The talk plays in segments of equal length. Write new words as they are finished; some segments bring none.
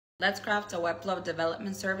Let's craft a Webflow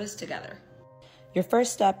development service together. Your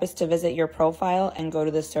first step is to visit your profile and go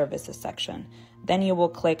to the services section. Then you will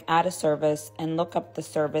click Add a Service and look up the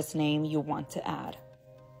service name you want to add.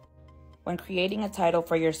 When creating a title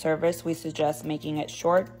for your service, we suggest making it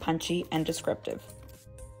short, punchy, and descriptive.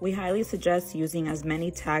 We highly suggest using as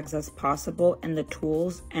many tags as possible in the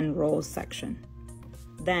Tools and Roles section.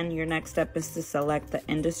 Then your next step is to select the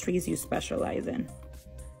industries you specialize in.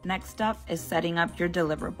 Next up is setting up your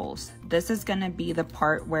deliverables. This is going to be the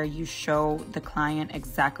part where you show the client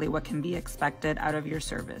exactly what can be expected out of your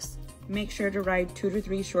service. Make sure to write 2 to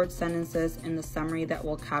 3 short sentences in the summary that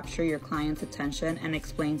will capture your client's attention and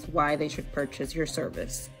explains why they should purchase your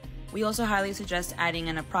service. We also highly suggest adding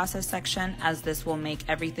in a process section, as this will make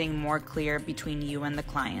everything more clear between you and the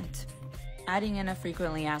client. Adding in a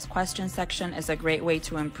frequently asked questions section is a great way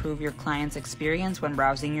to improve your client's experience when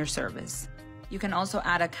browsing your service. You can also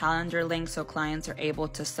add a calendar link so clients are able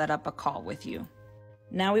to set up a call with you.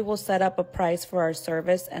 Now we will set up a price for our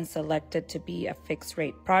service and select it to be a fixed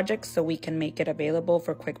rate project so we can make it available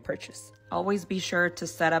for quick purchase. Always be sure to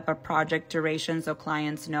set up a project duration so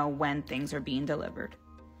clients know when things are being delivered.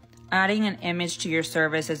 Adding an image to your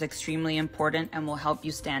service is extremely important and will help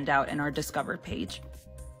you stand out in our Discover page.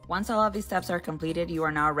 Once all of these steps are completed, you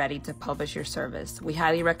are now ready to publish your service. We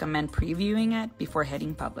highly recommend previewing it before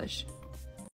hitting publish.